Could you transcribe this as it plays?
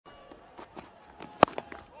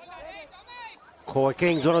Kovai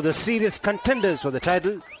Kings, one of the serious contenders for the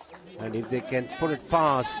title, and if they can put it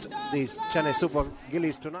past these Chennai Super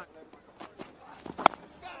Gillies tonight.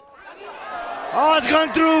 Oh, it's gone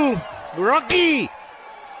through. Rocky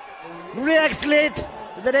reacts late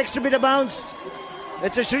with that extra bit of bounce.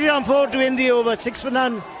 It's a Sriram 4 to end the over, 6 for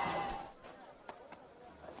none.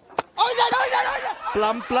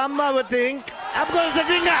 Plum, I would think. Up goes the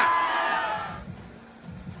finger.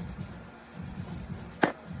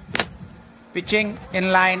 Pitching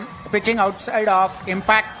in line, pitching outside of,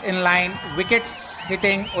 impact in line, wickets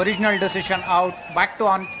hitting, original decision out, back to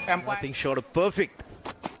on umpire. Nothing short of perfect.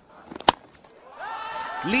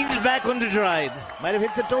 Leans back on the drive. Might have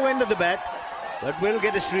hit the toe end of the bat, but will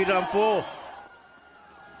get a Sriram 4.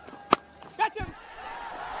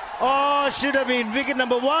 Oh, should have been wicket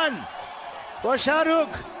number 1 for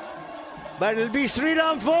Shahrukh, but it'll be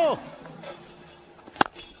Sriram 4.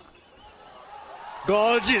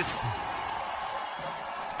 Gorgeous.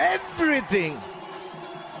 Everything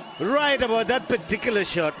right about that particular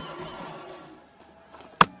shot.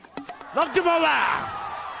 Knocked him over.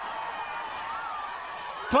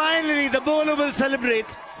 Finally, the bowler will celebrate.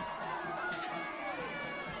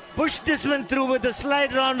 Pushed this one through with a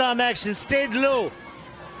slight round arm action, stayed low.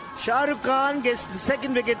 Shah Rukh Khan gets the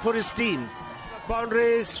second wicket for his team.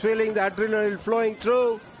 Boundaries, feeling the adrenaline flowing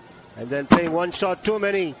through, and then playing one shot too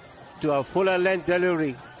many to a fuller length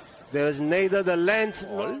delivery. There was neither the length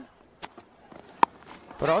nor...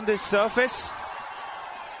 But on this surface,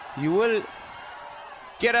 you will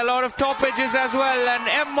get a lot of top edges as well. And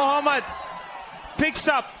M. Mohammad picks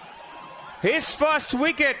up his first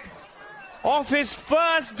wicket off his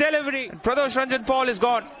first delivery. And Pradosh Ranjan Paul is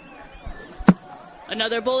gone.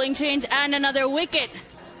 Another bowling change and another wicket.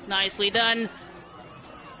 Nicely done.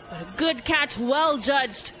 But a good catch, well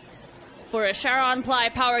judged for a Sharon Ply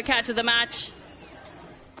power catch of the match.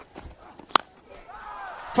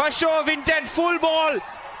 First show of intent, full ball,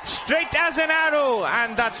 straight as an arrow.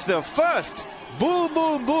 And that's the first boom,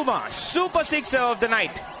 boom, boomer, super sixer of the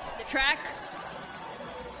night. The track.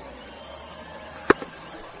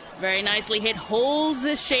 Very nicely hit, holds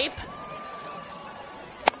his shape.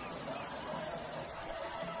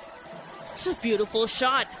 It's a beautiful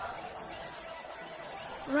shot.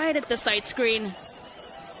 Right at the sight screen.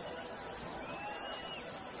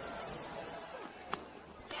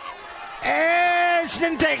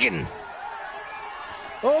 Excellent taken.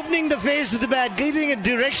 Opening the face of the bat, giving it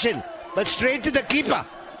direction, but straight to the keeper.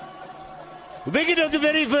 Wicket of the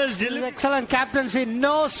very first delivery. Excellent captaincy,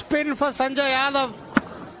 no spin for Sanjay Yadav.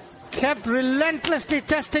 Kept relentlessly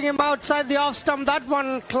testing him outside the off stump. That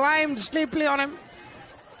one climbed sleepily on him.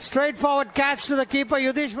 Straightforward catch to the keeper,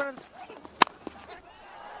 Yudhishwaran.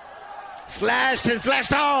 Slashed and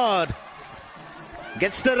slashed hard.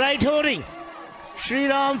 Gets the right holding.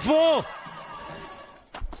 Sriram 4.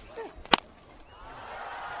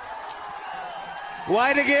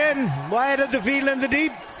 Wide again. Wide of the field and the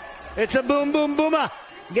deep. It's a boom, boom, boomer.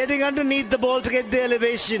 Getting underneath the ball to get the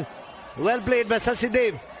elevation. Well played by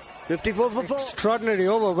Sasidev. 54 for 4. Extraordinary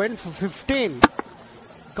over. Went for 15.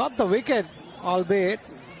 Got the wicket, albeit.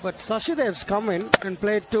 But Sashidev's come in and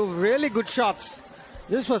played 2 really good shots.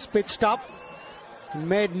 This was pitched up.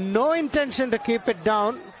 Made no intention to keep it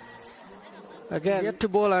down. Again, yet to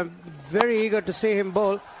bowl. I'm very eager to see him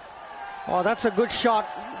bowl. Oh, that's a good shot.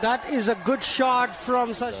 That is a good shot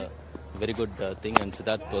from Sashi. Very good thing, and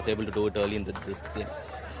Siddharth was able to do it early in this thing.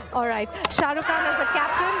 All right. Shah Rukh Khan as a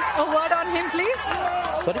captain. A word on him, please.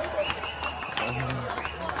 Sorry?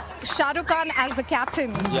 Shah Rukh Khan as the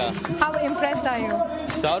captain. Yeah. How impressed are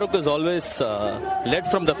you? Shah Rukh is always led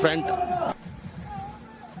from the front.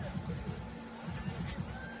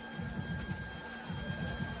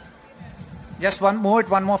 Just move it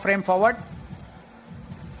one more frame forward.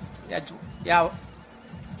 Yeah.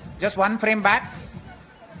 Just one frame back.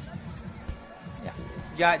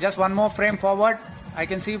 Yeah, just one more frame forward. I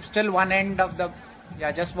can see still one end of the...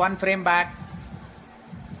 Yeah, just one frame back.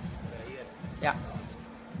 Yeah.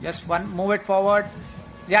 Just move it forward.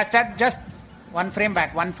 Yeah, just one frame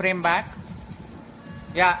back,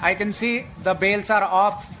 Yeah, I can see the bails are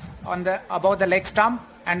off on the above the leg stump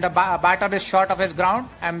and the batter is short of his ground.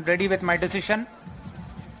 I'm ready with my decision.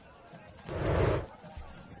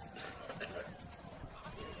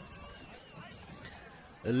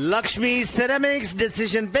 Lakshmi Ceramics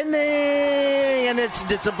decision pending, and it's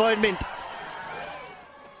disappointment.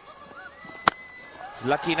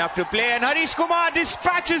 Lucky enough to play, and Harish Kumar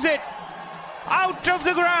dispatches it out of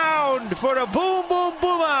the ground for a boom, boom,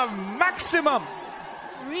 boomer maximum.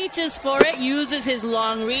 Reaches for it, uses his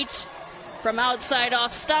long reach from outside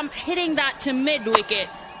off stump, hitting that to mid wicket.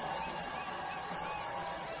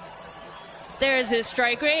 There's his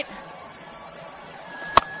strike rate.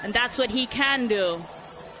 And that's what he can do.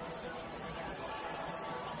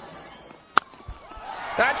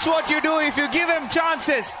 That's what you do if you give him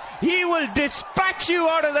chances. He will dispatch you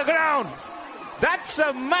out of the ground. That's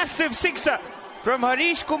a massive sixer from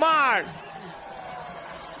Harish Kumar.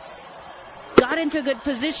 Got into good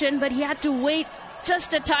position, but he had to wait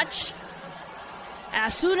just a touch.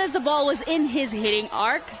 As soon as the ball was in his hitting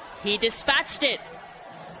arc, he dispatched it.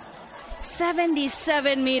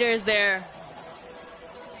 77 meters there.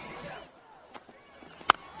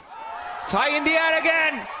 It's high in the air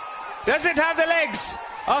again. Does it have the legs?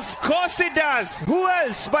 Of course it does. Who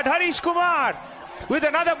else but Harish Kumar with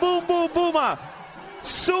another boom, boom, boomer.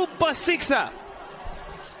 Super sixer.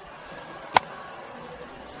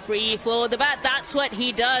 Free flow of the bat, that's what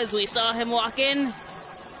he does. We saw him walk in.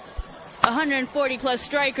 140 plus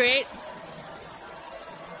strike rate.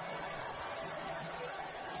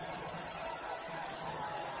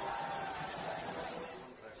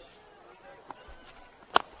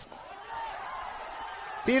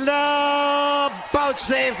 Fielder bounced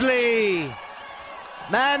safely.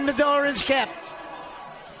 Man with the orange cap.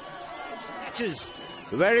 Catches.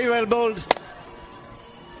 Very well bowled.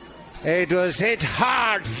 It was hit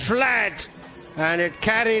hard, flat, and it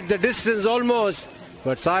carried the distance almost.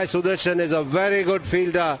 But Sai Sudarshan is a very good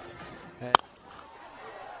fielder.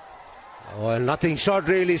 Oh, nothing short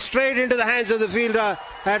really. Straight into the hands of the fielder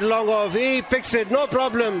at long off. He picks it, no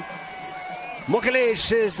problem.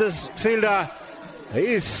 Mukalesh is the fielder.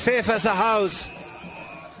 He's safe as a house.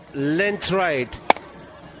 Length right.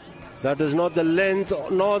 That is not the length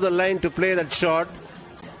nor the line to play that shot.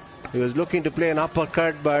 He was looking to play an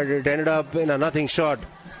uppercut, but it ended up in a nothing shot.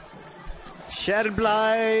 Sharon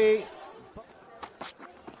Bly.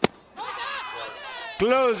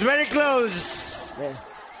 Close, very close.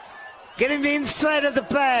 Getting the inside of the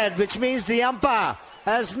pad, which means the umpire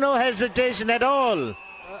has no hesitation at all.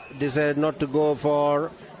 Decided not to go for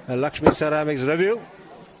a Lakshmi Ceramics review,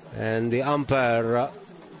 and the umpire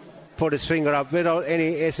put his finger up without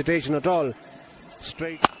any hesitation at all.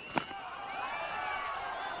 Straight.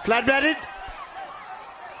 Flat batted.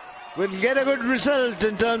 Will get a good result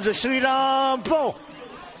in terms of Sriram 4.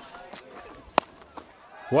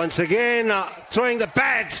 Once again throwing the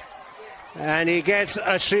bat, and he gets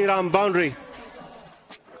a Sriram boundary.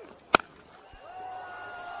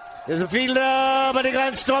 There's a fielder, but he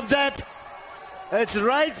can't stop that. It's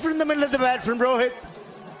right from the middle of the bat from Rohit.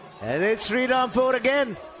 And it's Sriram 4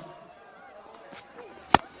 again.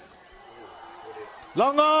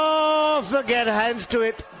 Long off, get hands to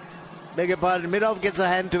it. Beg your pardon, mid-off gets a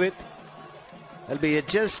hand to it. That'll be a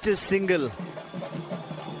justice single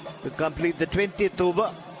to complete the 20th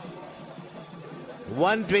over.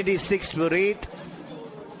 126 for 8.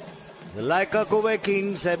 The Lyca Kovai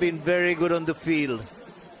Kings have been very good on the field.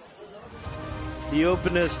 The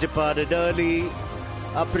openers departed early.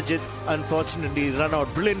 Aprajit unfortunately run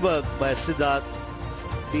out. Brilliant work by Siddharth.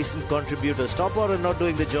 Decent contributor. Stop order not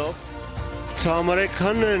doing the job. Tamarik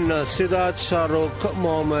Khannan, Siddharth, Shahrukh,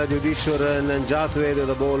 Mohammad, Yudhishwaran and Jathwed are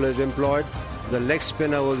the bowlers employed. The leg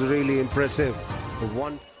spinner was really impressive.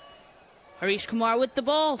 Harish Kumar with the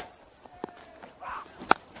ball.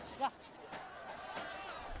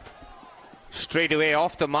 Straight away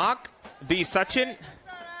off the mark. B. Sachin.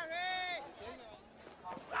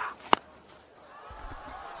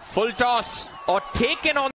 Full toss, or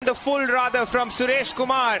taken on the full rather, from Suresh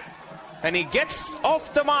Kumar. And he gets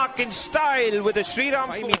off the mark in style with a Sriram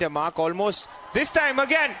 5-meter mark almost. This time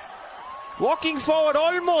again, walking forward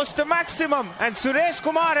almost the maximum. And Suresh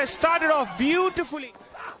Kumar has started off beautifully.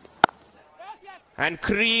 And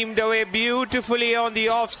creamed away beautifully on the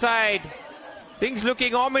offside. Things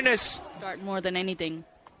looking ominous. Start more than anything.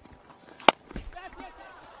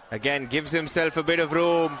 Again, gives himself a bit of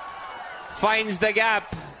room. Finds the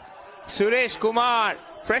gap. Suresh Kumar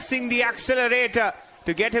pressing the accelerator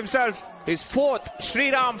to get himself his 4th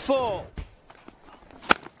Sriram 4.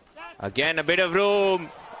 Again, a bit of room.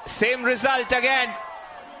 Same result again.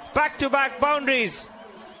 Back-to-back boundaries.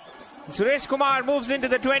 Suresh Kumar moves into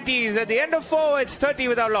the 20s. At the end of 4, it's 30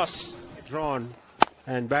 without loss. Drawn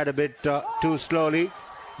and bat a bit too slowly.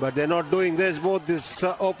 But they're not doing this. Both this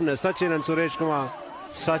openers, Sachin and Suresh Kumar.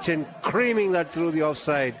 Sachin creaming that through the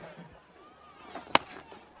offside.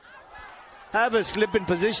 Have a slip in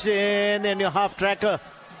position and your half tracker.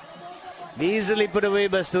 Easily put away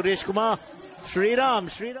by Suresh Kumar. Sriram.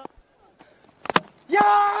 Yeah!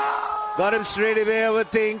 Got him straight away, I would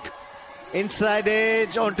think. Inside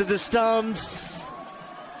edge onto the stumps.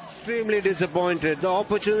 Extremely disappointed. The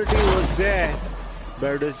opportunity was there,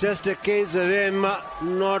 but it was just a case of him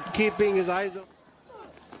not keeping his eyes on.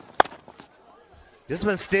 This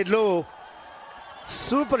one stayed low.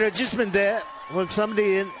 Super adjustment there from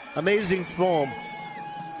somebody in amazing form.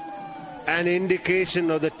 An indication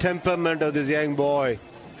of the temperament of this young boy.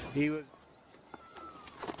 He was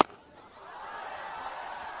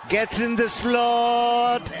gets in the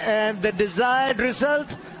slot, and the desired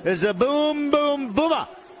result is a boom, boom, boomer.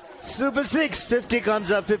 Super 6, 50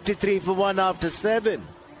 comes up, 53 for 1 after 7.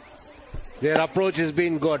 Their approach has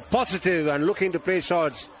been good, positive, and looking to play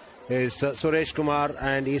shots is Suresh Kumar,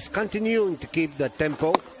 and he's continuing to keep the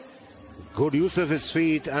tempo. Good use of his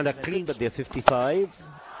feet and a clean. But they're 55.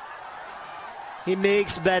 He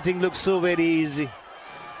makes batting look so very easy.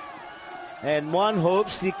 And one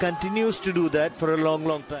hopes he continues to do that for a long,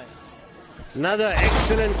 long time. Another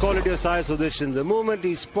excellent quality of Sai Sudarshan. The moment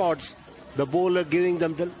he spots the bowler giving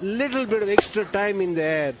them a little bit of extra time in the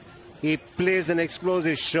air, he plays an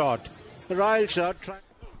explosive shot. A royal shot.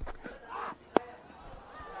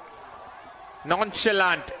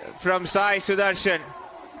 Nonchalant from Sai Sudarshan.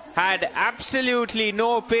 Had absolutely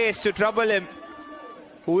no pace to trouble him.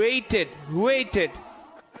 Waited.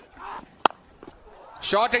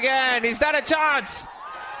 Shot again. Is that a chance?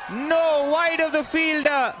 No, wide of the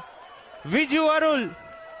fielder. Viju Arul.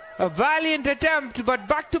 A valiant attempt, but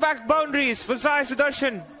back-to-back boundaries for Sai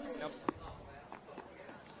Sudarshan.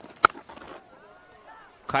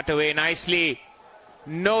 Cut away nicely.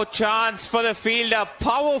 No chance for the fielder.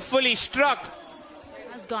 Powerfully struck.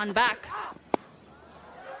 Has gone back.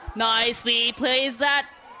 Nicely plays that.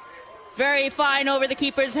 Very fine over the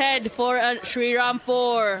keeper's head for a Sriram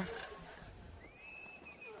 4.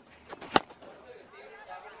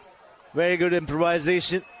 Very good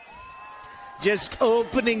improvisation. Just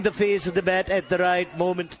opening the face of the bat at the right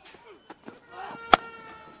moment.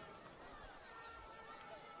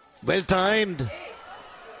 Well timed.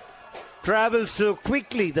 Travels so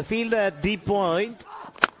quickly. The fielder at deep point.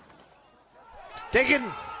 Taken.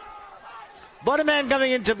 Bottom man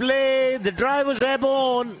coming into play. The drive was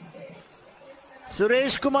airborne.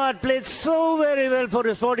 Suresh Kumar played so very well for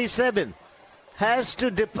his 47. Has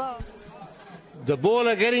to depart. The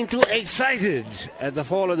bowler getting too excited at the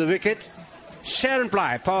fall of the wicket. Sharon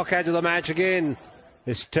Ply, power catch of the match again,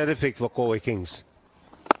 is terrific for Kovai Kings.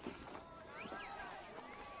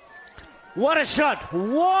 What a shot!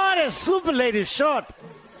 What a superlative shot!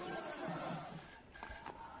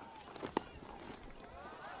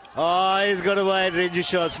 Oh, he's got a wide range of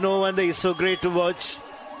shots. No wonder he's so great to watch.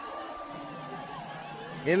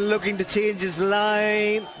 In looking to change his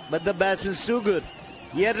line, but the batsman's too good.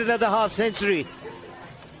 Yet another half century.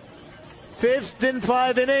 5th in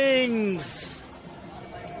 5 innings.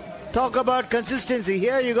 Talk about consistency.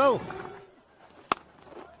 Here you go.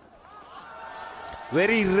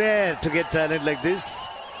 Very rare to get talent like this.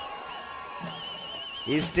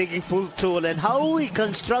 He's taking full toll, and how he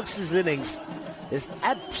constructs his innings is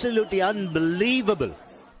absolutely unbelievable.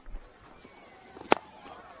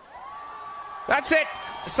 That's it.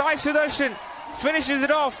 Sai Sudarshan finishes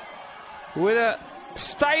it off with a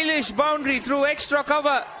stylish boundary through extra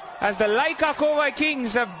cover, as the Lyca Kovai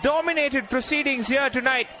Kings have dominated proceedings here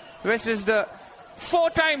tonight versus the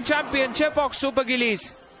 4-time champion Chepauk Super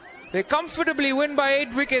Gillies. They comfortably win by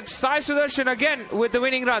 8 wickets. Sai Sudarshan again with the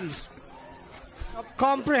winning runs.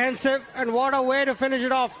 Comprehensive, and what a way to finish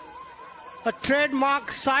it off. A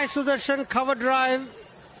trademark Sai Sudarshan cover drive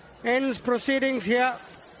ends proceedings here.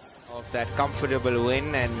 Of that comfortable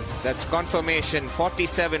win, and that's confirmation.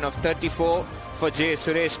 47 of 34 for J.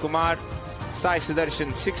 Suresh Kumar. Sai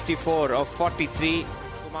Sudarshan 64 of 43.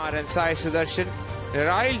 Kumar and Sai Sudarshan.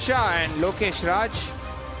 Rahil Shah and Lokesh Raj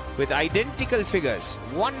with identical figures.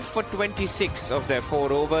 1 for 26 of their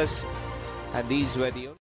 4 overs. And these were the